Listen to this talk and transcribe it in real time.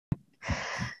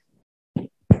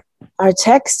Our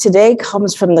text today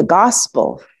comes from the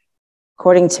Gospel,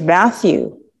 according to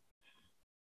Matthew,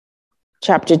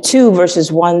 chapter 2,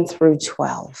 verses 1 through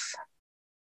 12.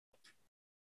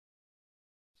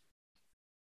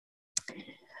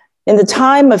 In the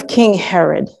time of King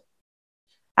Herod,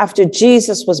 after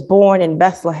Jesus was born in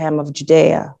Bethlehem of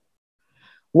Judea,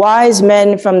 wise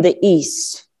men from the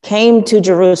east came to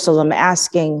Jerusalem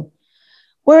asking,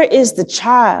 "Where is the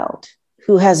child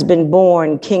who has been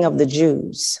born King of the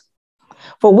Jews?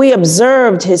 For we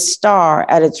observed his star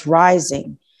at its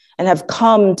rising and have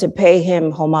come to pay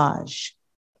him homage."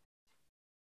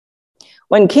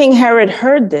 When King Herod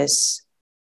heard this,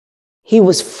 he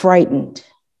was frightened,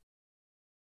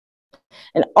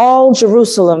 and all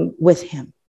Jerusalem with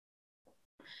him.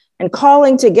 And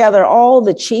calling together all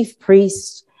the chief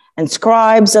priests and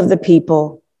scribes of the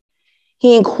people,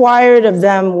 he inquired of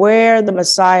them where the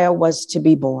Messiah was to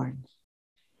be born.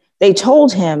 They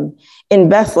told him, "In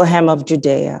Bethlehem of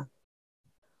Judea.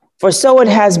 For so it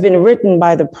has been written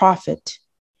by the prophet,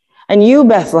 and you,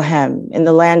 Bethlehem, in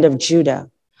the land of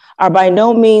Judah, are by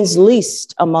no means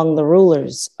least among the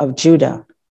rulers of Judah.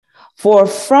 For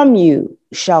from you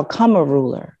shall come a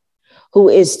ruler who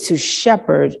is to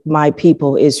shepherd my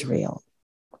people Israel."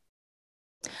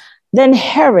 Then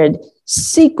Herod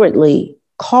secretly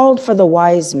called for the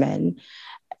wise men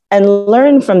and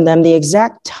learned from them the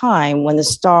exact time when the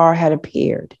star had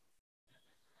appeared.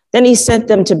 Then he sent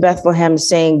them to Bethlehem,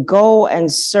 saying, "Go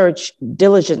and search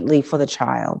diligently for the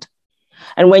child.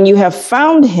 And when you have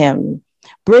found him,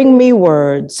 bring me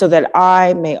word so that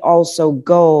I may also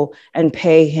go and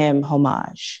pay him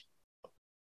homage."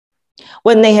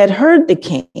 When they had heard the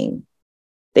king,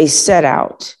 they set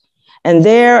out, and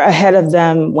there ahead of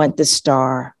them went the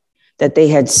star that they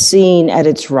had seen at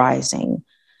its rising,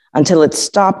 until it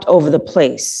stopped over the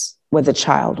place where the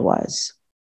child was.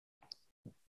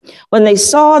 When they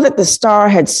saw that the star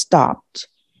had stopped,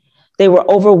 they were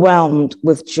overwhelmed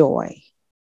with joy.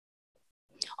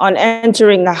 On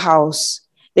entering the house,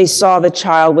 they saw the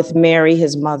child with Mary,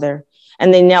 his mother,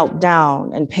 and they knelt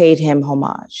down and paid him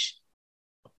homage.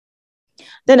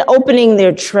 Then, opening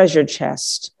their treasure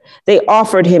chest, they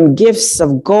offered him gifts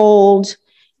of gold,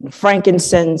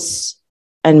 frankincense,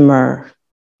 and myrrh.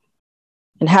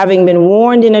 And having been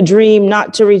warned in a dream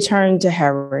not to return to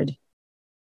Herod,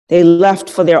 they left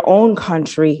for their own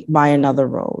country by another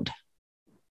road.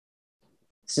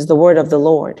 This is the word of the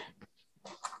Lord.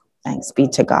 Thanks be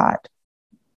to God.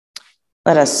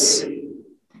 Let us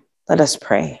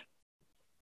pray.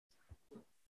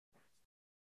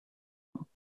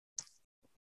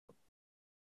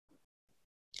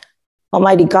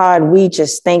 Almighty God, we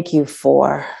just thank you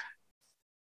for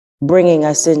bringing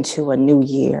us into a new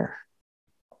year.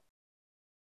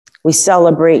 We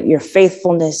celebrate your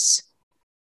faithfulness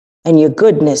and your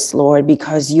goodness, Lord,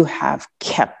 because you have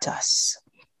kept us.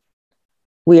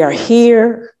 We are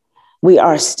here. We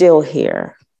are still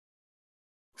here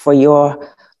for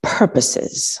your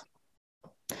purposes.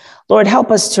 Lord,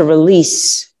 help us to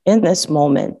release in this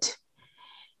moment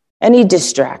any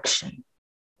distraction,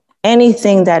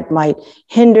 anything that might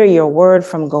hinder your word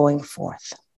from going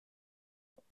forth.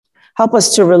 Help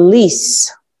us to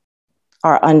release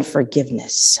our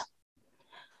unforgiveness.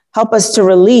 Help us to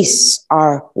release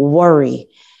our worry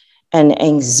and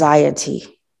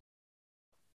anxiety.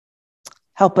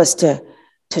 Help us to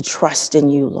trust in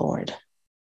you, Lord.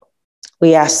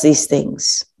 We ask these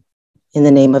things in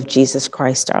the name of Jesus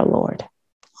Christ, our Lord.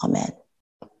 Amen.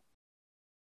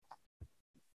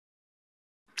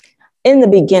 In the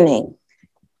beginning,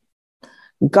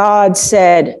 God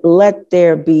said, "Let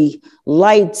there be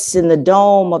lights in the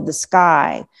dome of the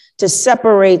sky to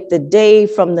separate the day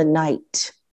from the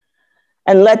night.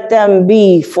 And let them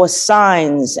be for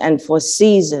signs and for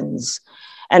seasons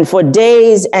and for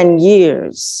days and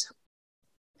years.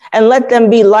 And let them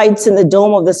be lights in the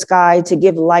dome of the sky to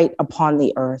give light upon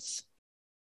the earth."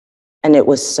 And it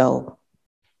was so.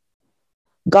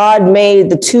 God made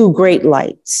the two great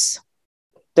lights,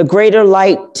 the greater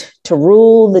light to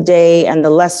rule the day and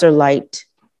the lesser light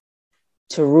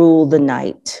to rule the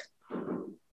night.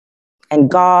 And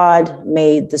God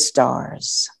made the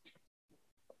stars.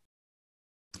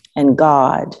 And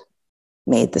God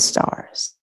made the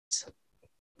stars.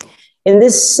 In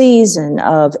this season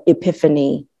of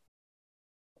Epiphany,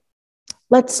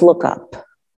 let's look up.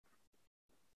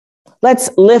 Let's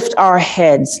lift our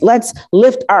heads. Let's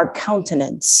lift our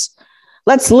countenance.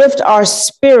 Let's lift our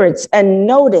spirits and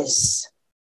notice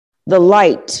the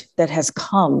light that has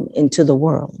come into the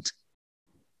world.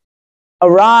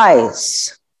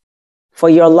 Arise, for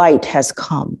your light has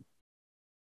come.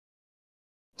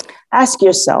 Ask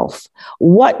yourself,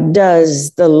 what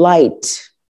does the light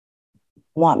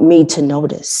want me to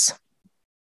notice?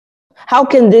 How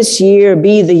can this year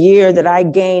be the year that I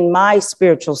gain my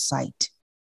spiritual sight?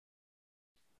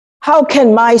 How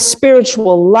can my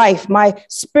spiritual life, my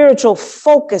spiritual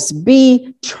focus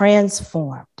be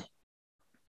transformed?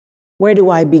 Where do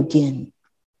I begin?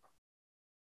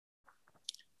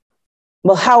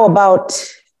 Well, how about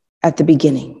at the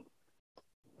beginning?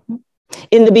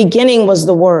 In the beginning was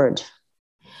the Word,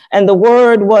 and the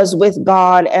Word was with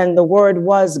God, and the Word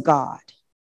was God.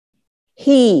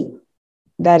 He,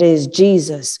 that is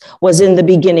Jesus, was in the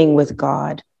beginning with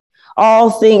God. All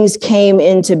things came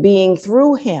into being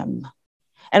through him,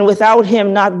 and without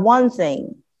him, not one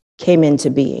thing came into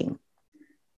being.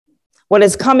 What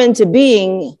has come into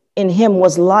being in him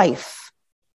was life,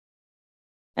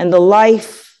 and the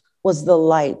life was the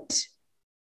light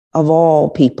of all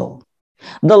people.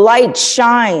 The light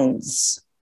shines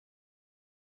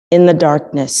in the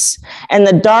darkness, and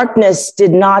the darkness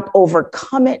did not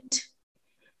overcome it.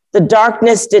 The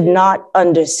darkness did not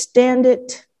understand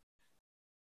it.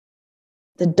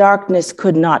 The darkness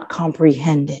could not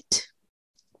comprehend it.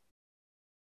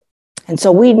 And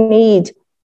so we need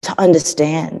to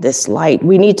understand this light.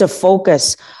 We need to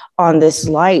focus on this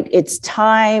light. It's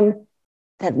time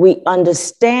that we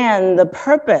understand the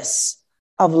purpose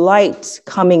of light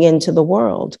coming into the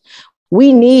world.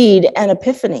 We need an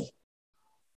epiphany,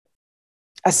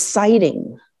 a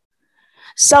sighting,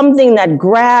 something that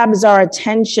grabs our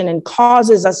attention and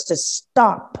causes us to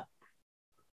stop,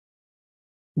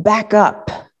 back up,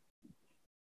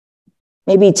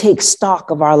 maybe take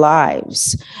stock of our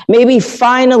lives, maybe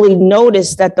finally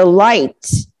notice that the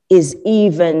light is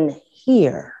even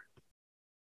here.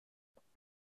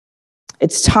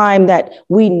 It's time that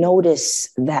we notice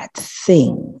that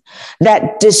thing,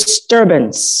 that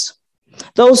disturbance,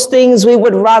 those things we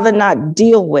would rather not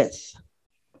deal with,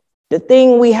 the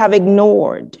thing we have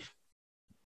ignored,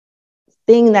 the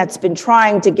thing that's been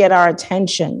trying to get our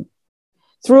attention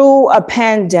through a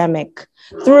pandemic,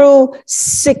 through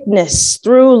sickness,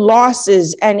 through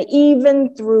losses, and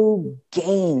even through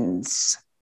gains.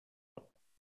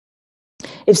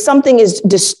 If something is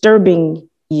disturbing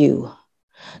you,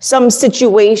 some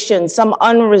situation, some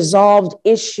unresolved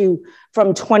issue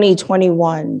from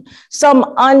 2021,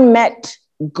 some unmet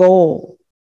goal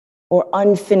or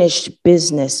unfinished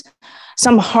business,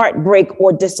 some heartbreak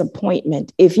or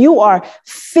disappointment, if you are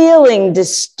feeling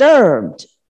disturbed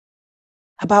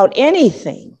about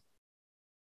anything,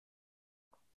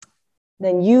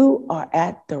 then you are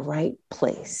at the right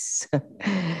place.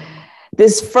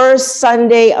 This first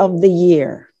Sunday of the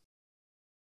year,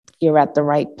 you're at the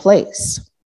right place.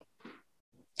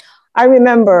 I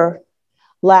remember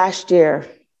last year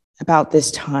about this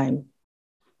time,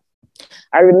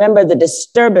 I remember the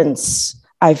disturbance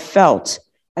I felt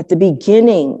at the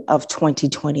beginning of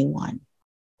 2021.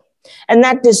 And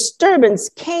that disturbance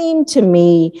came to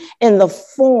me in the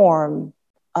form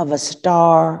of a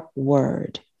star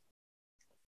word.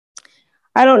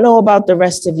 I don't know about the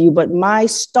rest of you, but my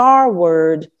star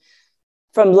word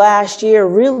from last year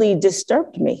really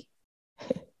disturbed me.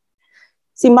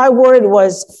 See, my word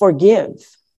was forgive.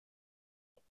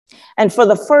 And for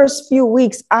the first few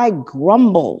weeks, I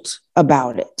grumbled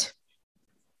about it.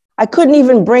 I couldn't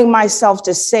even bring myself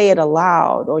to say it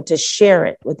aloud or to share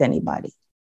it with anybody.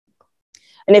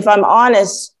 And if I'm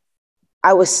honest,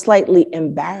 I was slightly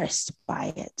embarrassed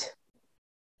by it,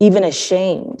 even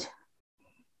ashamed.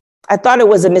 I thought it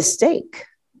was a mistake,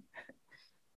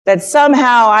 that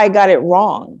somehow I got it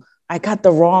wrong. I got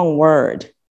the wrong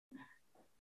word.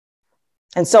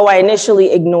 And so I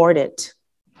initially ignored it,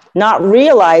 not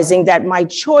realizing that my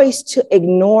choice to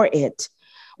ignore it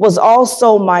was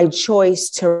also my choice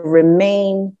to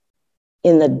remain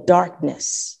in the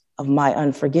darkness of my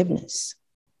unforgiveness.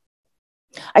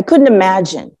 I couldn't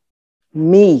imagine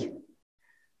me,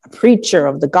 a preacher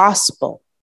of the gospel,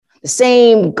 the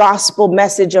same gospel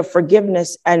message of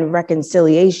forgiveness and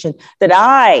reconciliation, that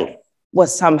I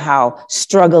was somehow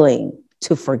struggling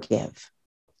to forgive.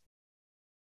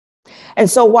 And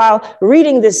so while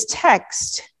reading this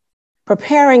text,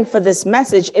 preparing for this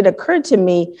message, it occurred to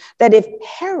me that if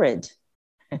Herod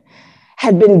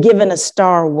had been given a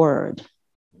star word,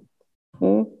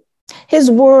 his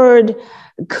word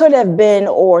could have been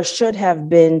or should have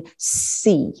been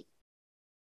see.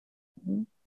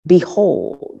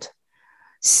 Behold,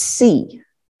 see.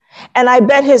 And I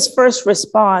bet his first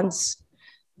response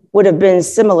would have been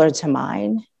similar to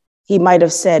mine. He might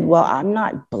have said, well, I'm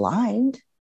not blind.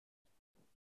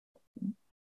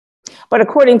 But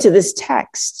according to this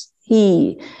text,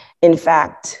 he, in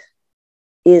fact,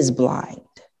 is blind,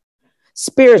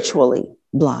 spiritually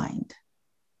blind.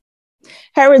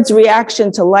 Herod's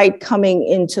reaction to light coming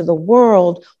into the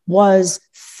world was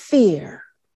fear.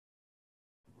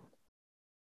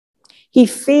 He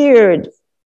feared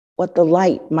what the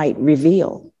light might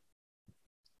reveal.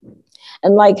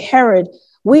 And like Herod,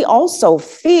 we also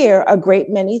fear a great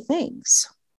many things.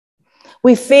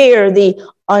 We fear the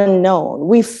unknown.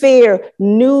 We fear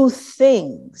new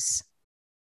things.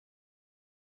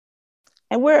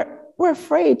 And we're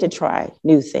afraid to try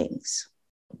new things.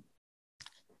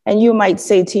 And you might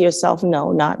say to yourself,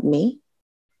 no, not me.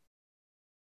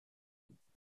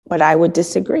 But I would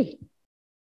disagree.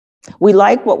 We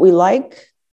like what we like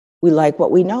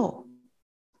what we know.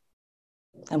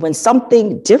 And when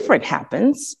something different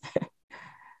happens,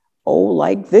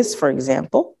 like this, for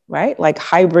example, right? Like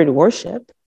hybrid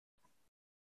worship,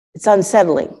 it's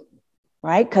unsettling,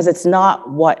 right? Because it's not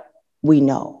what we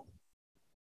know.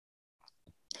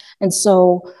 And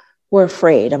so we're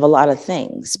afraid of a lot of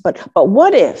things. But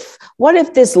what if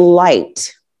this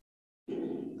light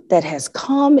that has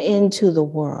come into the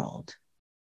world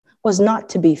was not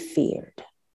to be feared?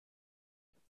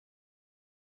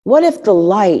 What if the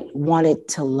light wanted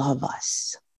to love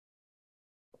us,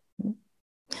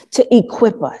 to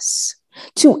equip us,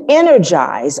 to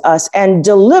energize us and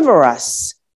deliver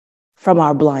us from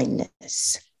our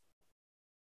blindness,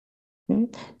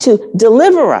 to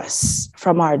deliver us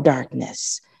from our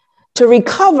darkness, to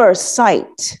recover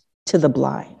sight to the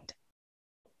blind?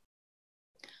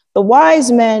 The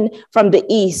wise men from the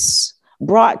east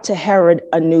brought to Herod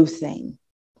a new thing,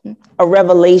 a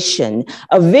revelation,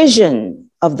 a vision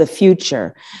of the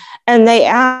future. And they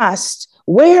asked,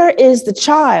 "Where is the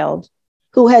child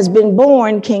who has been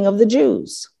born King of the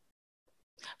Jews?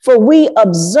 For we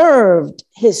observed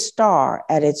his star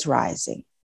at its rising."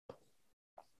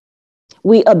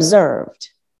 We observed,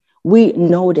 we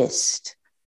noticed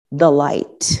the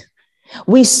light.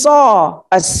 We saw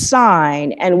a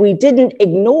sign and we didn't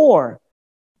ignore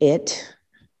it,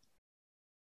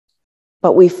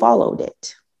 but we followed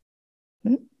it.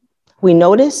 We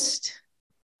noticed,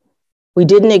 we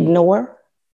didn't ignore,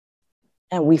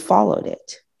 and we followed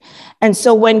it. And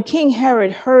so when King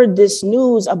Herod heard this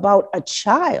news about a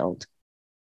child,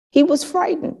 he was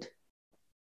frightened.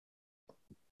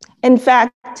 In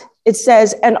fact, it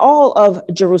says, and all of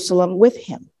Jerusalem with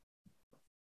him.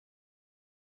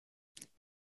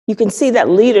 You can see that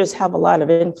leaders have a lot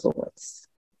of influence.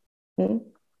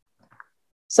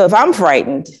 So if I'm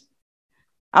frightened,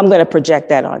 I'm going to project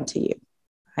that onto you,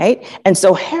 right? And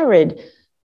so Herod,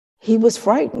 he was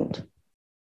frightened,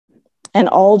 and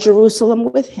all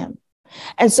Jerusalem with him.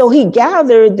 And so he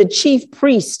gathered the chief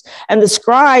priests and the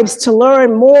scribes to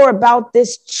learn more about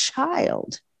this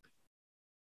child.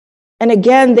 And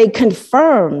again, they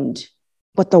confirmed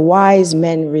what the wise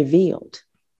men revealed.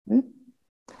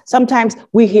 Sometimes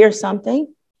we hear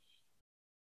something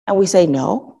and we say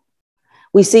no.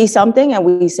 We see something and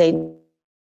we say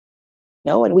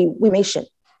no, and we mention.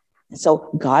 And so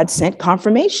God sent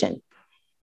confirmation.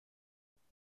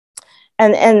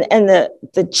 And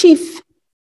the chief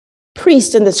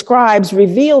priests and the scribes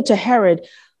revealed to Herod,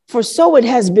 "For so it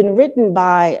has been written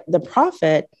by the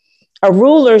prophet, a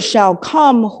ruler shall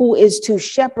come who is to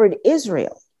shepherd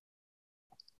Israel."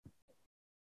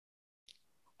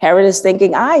 Herod is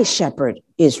thinking, I shepherd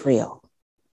Israel.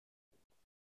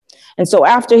 And so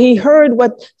after he heard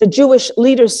what the Jewish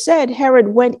leaders said, Herod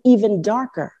went even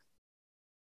darker.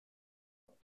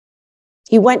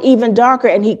 He went even darker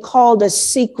and he called a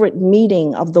secret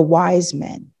meeting of the wise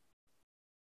men.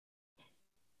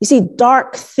 You see,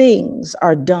 dark things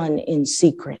are done in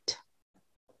secret.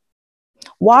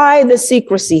 Why the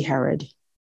secrecy, Herod?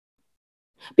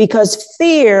 Because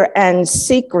fear and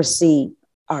secrecy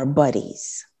are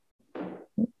buddies.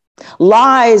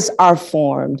 Lies are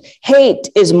formed, hate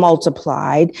is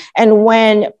multiplied, and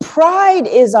when pride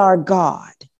is our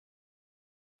God,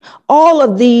 all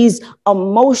of these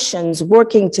emotions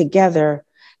working together,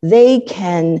 they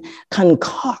can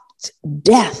concoct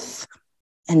death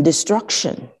and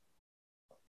destruction.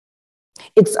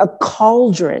 It's a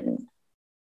cauldron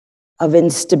of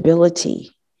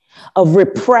instability, of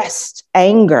repressed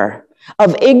anger,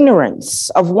 of ignorance,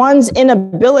 of one's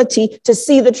inability to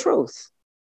see the truth,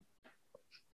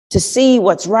 to see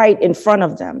what's right in front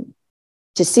of them,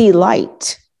 to see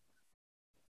light.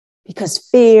 Because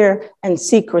fear and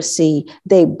secrecy,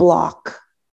 they block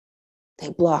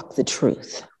the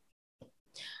truth.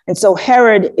 And so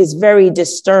Herod is very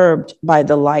disturbed by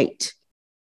the light.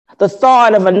 The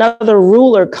thought of another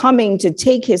ruler coming to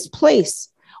take his place,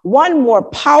 one more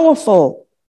powerful,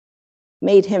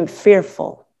 made him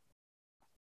fearful.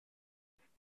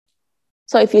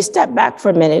 So if you step back for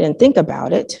a minute and think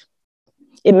about it,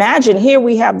 Imagine here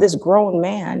we have this grown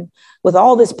man with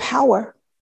all this power,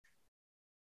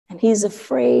 and he's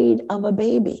afraid of a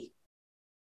baby.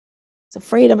 He's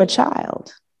afraid of a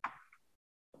child.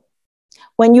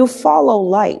 When you follow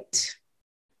light,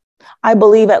 I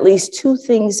believe at least two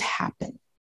things happen.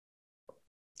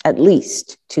 At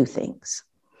least two things.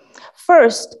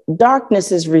 First,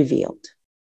 darkness is revealed.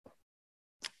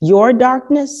 Your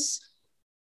darkness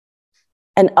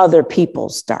and other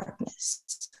people's darkness.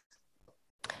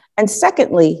 And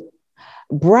secondly,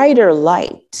 brighter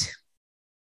light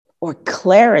or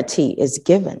clarity is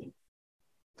given.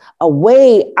 A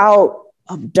way out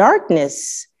of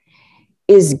darkness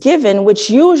is given, which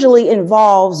usually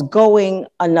involves going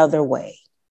another way.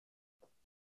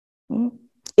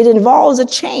 It involves a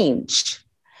change.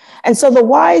 And so the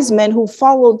wise men who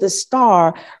followed the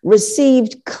star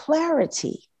received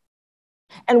clarity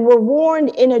and were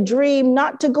warned in a dream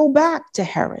not to go back to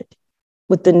Herod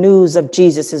with the news of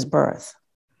Jesus's birth.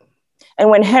 And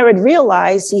when Herod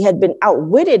realized he had been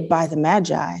outwitted by the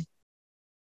Magi,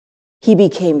 he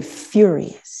became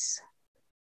furious.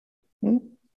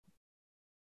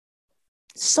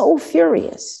 So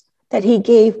furious that he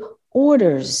gave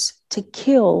orders to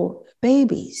kill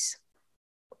babies.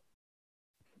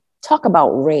 Talk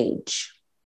about rage.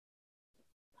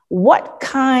 What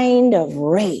kind of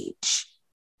rage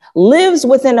lives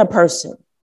within a person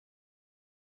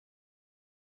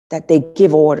that they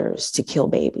give orders to kill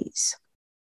babies?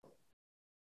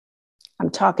 I'm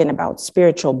talking about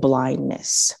spiritual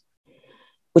blindness,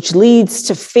 which leads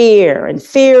to fear, and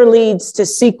fear leads to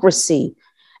secrecy,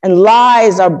 and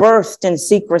lies are birthed in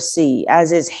secrecy,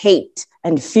 as is hate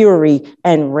and fury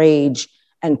and rage,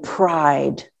 and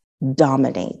pride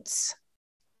dominates.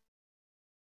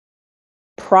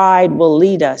 Pride will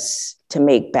lead us to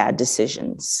make bad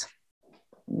decisions.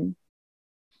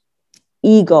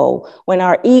 Ego, when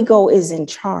our ego is in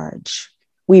charge,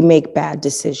 we make bad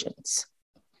decisions.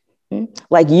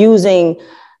 Like using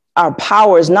our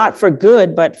powers not for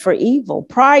good, but for evil.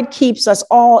 Pride keeps us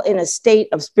all in a state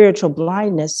of spiritual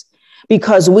blindness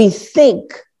because we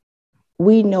think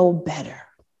we know better.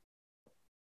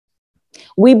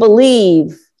 We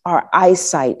believe our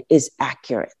eyesight is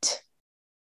accurate.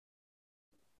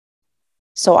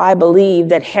 So I believe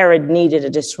that Herod needed a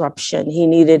disruption. He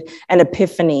needed an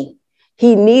epiphany.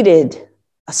 He needed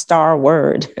a star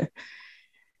word.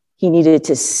 He needed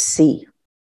to see.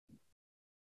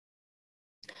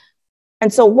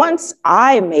 And so once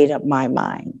I made up my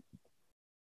mind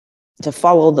to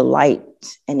follow the light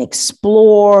and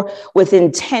explore with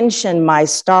intention my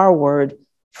star word,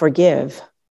 forgive,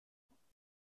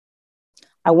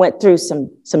 I went through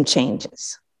some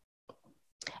changes.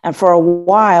 And for a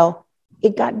while,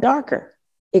 it got darker.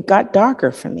 It got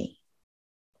darker for me.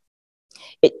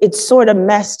 It sort of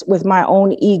messed with my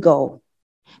own ego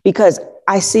because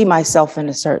I see myself in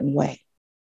a certain way.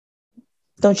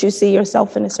 Don't you see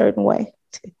yourself in a certain way?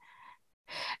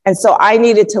 And so I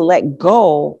needed to let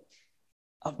go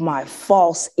of my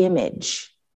false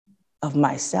image of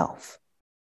myself.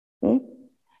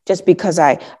 Just because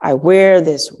I wear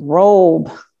this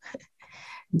robe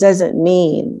doesn't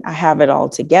mean I have it all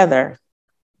together.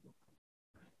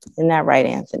 Isn't that right,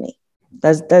 Anthony?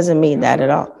 Doesn't mean that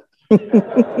at all.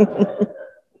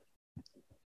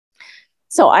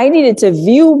 So I needed to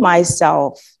view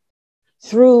myself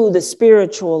through the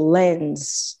spiritual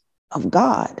lens of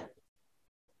God.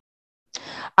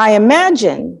 I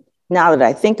imagine, now that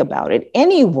I think about it,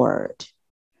 any word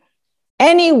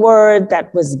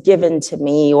that was given to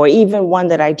me, or even one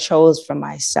that I chose for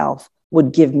myself,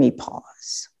 would give me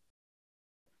pause.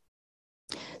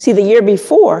 See, the year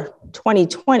before,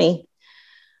 2020,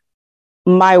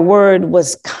 my word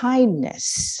was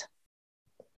kindness,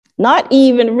 not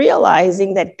even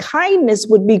realizing that kindness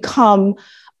would become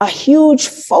a huge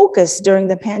focus during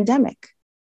the pandemic.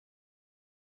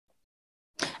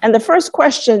 And the first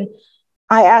question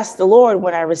I asked the Lord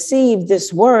when I received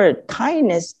this word,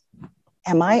 kindness,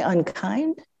 am I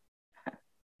unkind?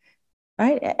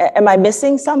 Right? Am I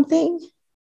missing something?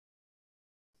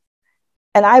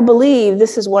 And I believe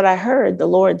this is what I heard the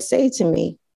Lord say to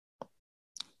me.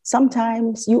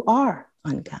 Sometimes you are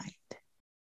unkind.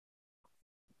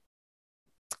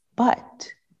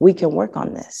 But we can work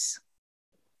on this.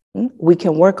 We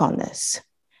can work on this.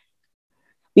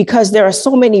 Because there are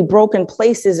so many broken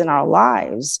places in our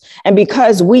lives. And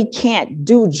because we can't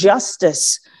do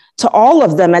justice to all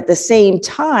of them at the same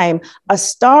time, a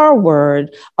star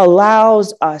word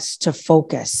allows us to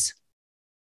focus.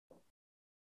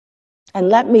 And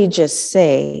let me just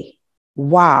say,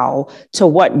 wow, to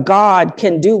what God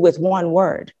can do with one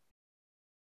word.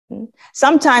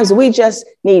 Sometimes we just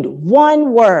need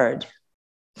one word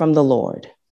from the Lord.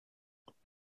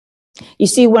 You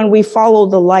see, when we follow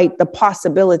the light, the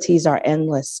possibilities are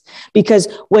endless, because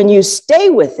when you stay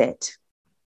with it,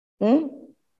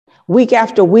 week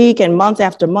after week and month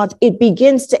after month, it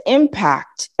begins to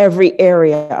impact every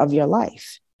area of your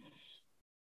life.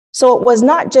 So it was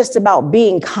not just about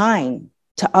being kind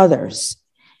to others.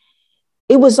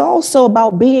 It was also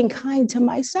about being kind to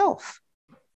myself.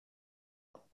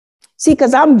 See,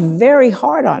 because I'm very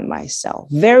hard on myself,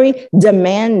 very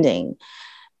demanding.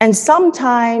 And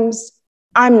sometimes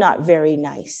I'm not very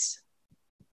nice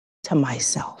to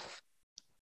myself.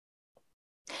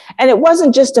 And it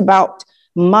wasn't just about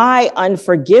my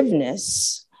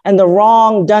unforgiveness and the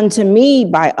wrong done to me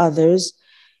by others.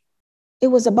 It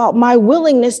was about my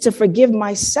willingness to forgive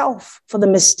myself for the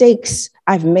mistakes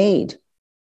I've made,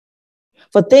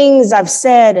 for things I've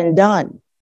said and done.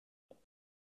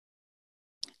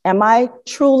 Am I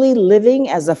truly living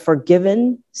as a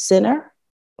forgiven sinner?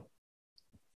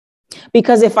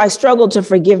 Because if I struggle to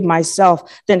forgive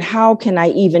myself, then how can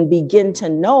I even begin to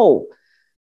know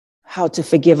how to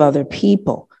forgive other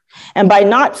people? And by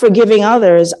not forgiving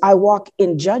others, I walk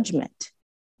in judgment.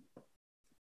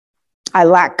 I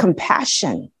lack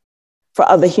compassion for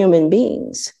other human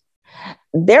beings.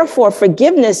 Therefore,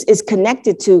 forgiveness is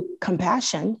connected to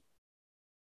compassion.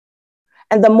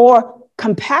 And the more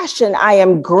compassion I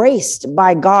am graced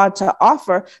by God to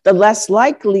offer, the less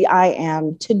likely I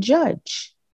am to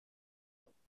judge.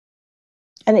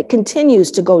 And it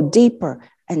continues to go deeper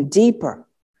and deeper.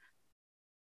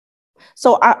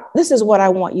 So this is what I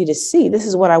want you to see. This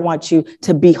is what I want you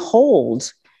to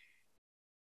behold.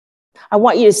 I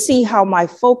want you to see how my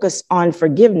focus on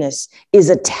forgiveness is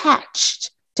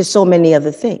attached to so many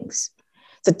other things.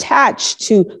 It's attached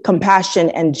to compassion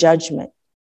and judgment.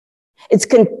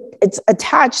 It's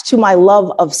attached to my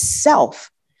love of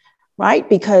self, right?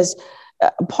 Because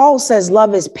Paul says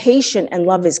love is patient and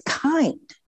love is kind.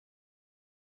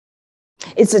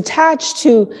 It's attached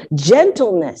to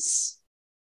gentleness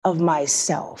of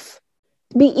myself,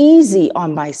 to be easy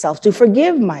on myself, to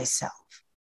forgive myself.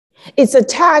 It's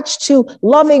attached to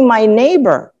loving my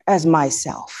neighbor as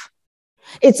myself.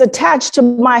 It's attached to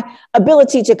my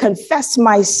ability to confess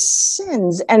my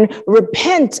sins and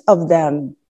repent of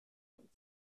them,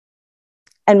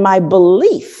 and my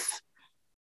belief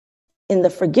in the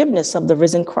forgiveness of the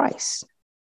risen Christ.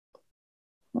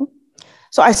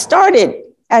 So I started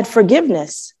at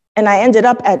forgiveness, and I ended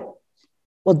up at,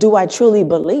 well, do I truly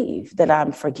believe that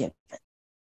I'm forgiven?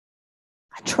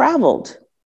 I traveled.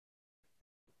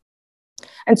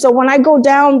 And so when I go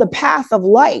down the path of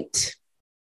light,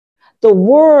 the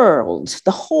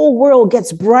whole world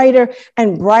gets brighter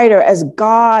and brighter as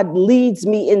God leads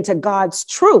me into God's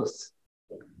truth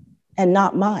and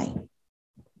not mine.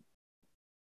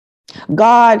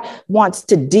 God wants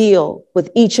to deal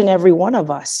with each and every one of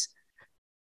us.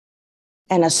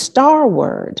 And a star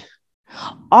word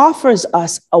offers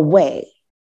us a way,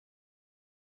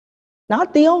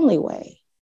 not the only way,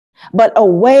 but a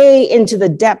way into the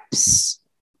depths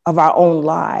of our own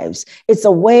lives. It's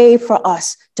a way for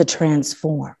us to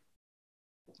transform.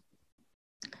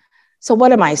 So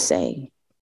what am I saying?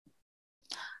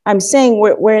 I'm saying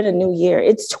we're in a new year.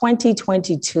 It's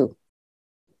 2022,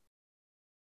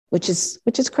 which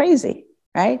is crazy,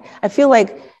 right? I feel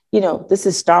like, this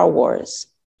is Star Wars.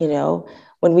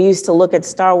 When we used to look at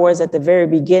Star Wars at the very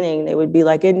beginning, they would be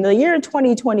like, in the year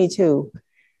 2022,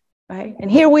 right?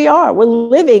 And here we are, we're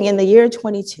living in the year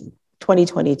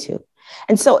 2022.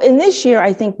 And so in this year,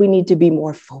 I think we need to be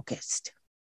more focused.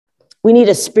 We need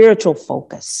a spiritual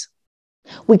focus.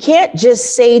 We can't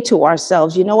just say to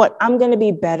ourselves, you know what, I'm going to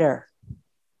be better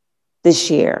this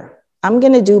year. I'm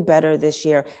going to do better this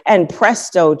year. And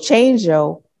presto,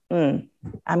 changeo,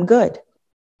 I'm good.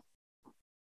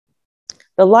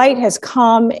 The light has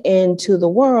come into the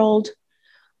world.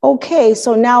 Okay,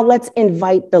 so now let's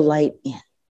invite the light in,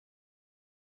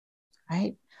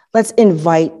 right? Let's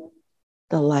invite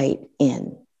the light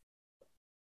in.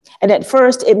 And at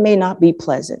first, it may not be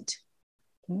pleasant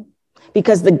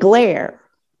because the glare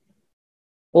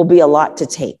will be a lot to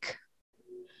take.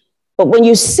 But when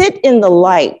you sit in the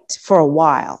light for a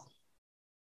while,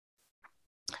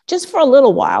 just for a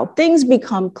little while, things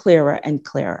become clearer and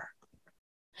clearer.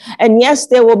 And yes,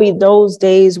 there will be those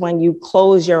days when you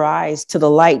close your eyes to the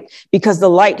light because the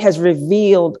light has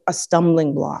revealed a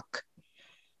stumbling block.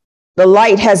 The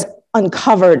light has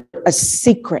uncovered a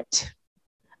secret,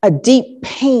 a deep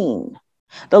pain.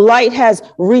 The light has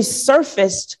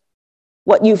resurfaced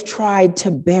what you've tried to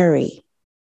bury.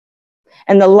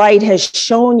 And the light has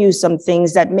shown you some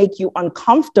things that make you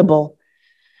uncomfortable.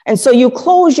 And so you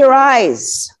close your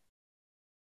eyes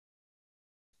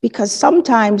because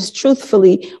sometimes,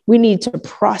 truthfully, we need to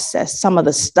process some of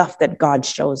the stuff that God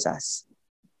shows us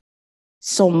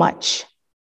so much.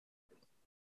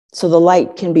 So the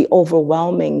light can be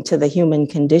overwhelming to the human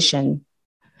condition,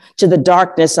 to the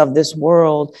darkness of this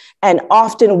world. And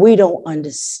often we don't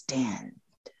understand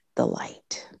the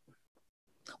light.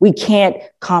 We can't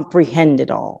comprehend it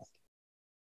all.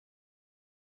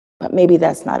 But maybe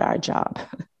that's not our job.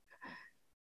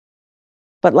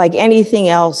 But like anything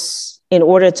else, in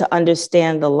order to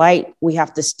understand the light, we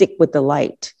have to stick with the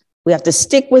light. We have to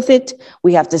stick with it.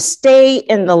 We have to stay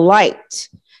in the light.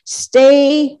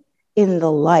 Stay in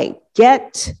the light.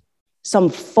 Get some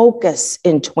focus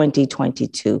in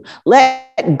 2022.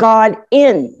 Let God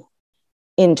in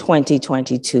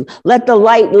 2022. Let the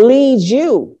light lead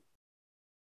you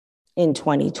in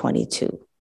 2022.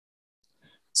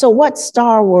 So what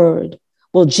star word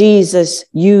will Jesus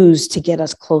use to get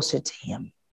us closer to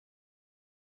him?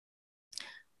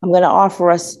 I'm going to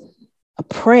offer us a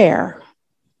prayer.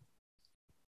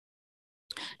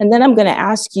 And then I'm going to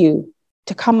ask you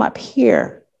to come up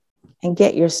here and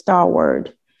get your star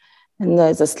word. And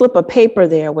there's a slip of paper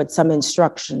there with some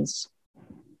instructions.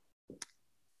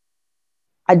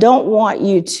 I don't want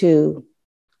you to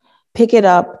pick it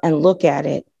up and look at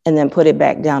it and then put it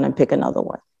back down and pick another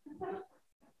one.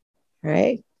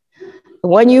 Right? The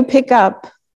one you pick up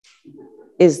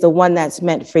is the one that's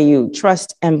meant for you.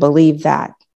 Trust and believe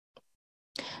that.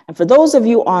 And for those of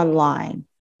you online,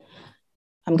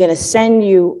 I'm going to send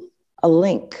you a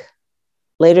link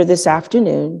later this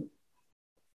afternoon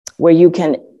where you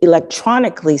can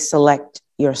electronically select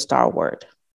your star word.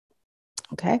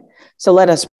 Okay? So let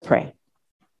us pray.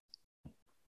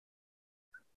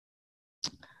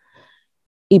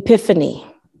 Epiphany.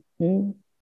 The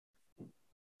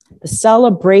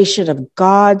celebration of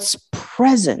God's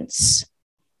presence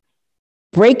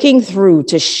breaking through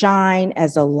to shine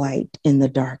as a light in the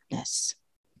darkness.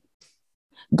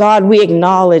 God, we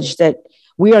acknowledge that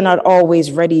we are not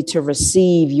always ready to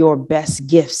receive your best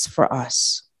gifts for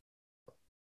us.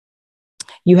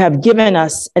 You have given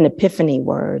us an epiphany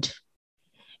word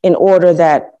in order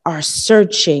that our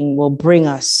searching will bring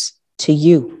us to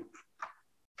you.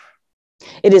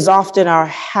 It is often our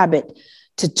habit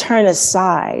to turn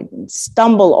aside,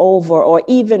 stumble over, or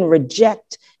even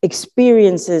reject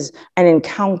experiences and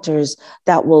encounters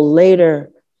that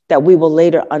we will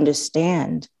later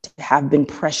understand to have been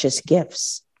precious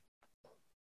gifts.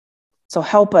 So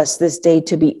help us this day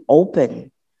to be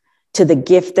open to the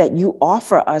gift that you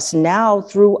offer us now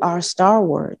through our star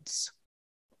words.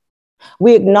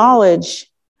 We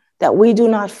acknowledge that we do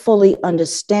not fully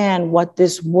understand what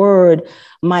this word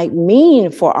might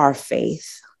mean for our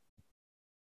faith,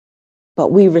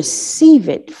 but we receive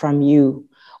it from you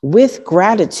with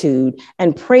gratitude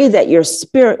and pray that your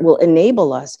spirit will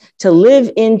enable us to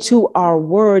live into our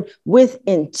word with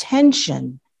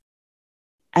intention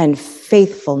and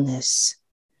faithfulness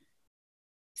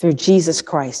through Jesus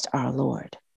Christ our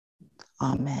Lord.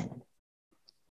 Amen.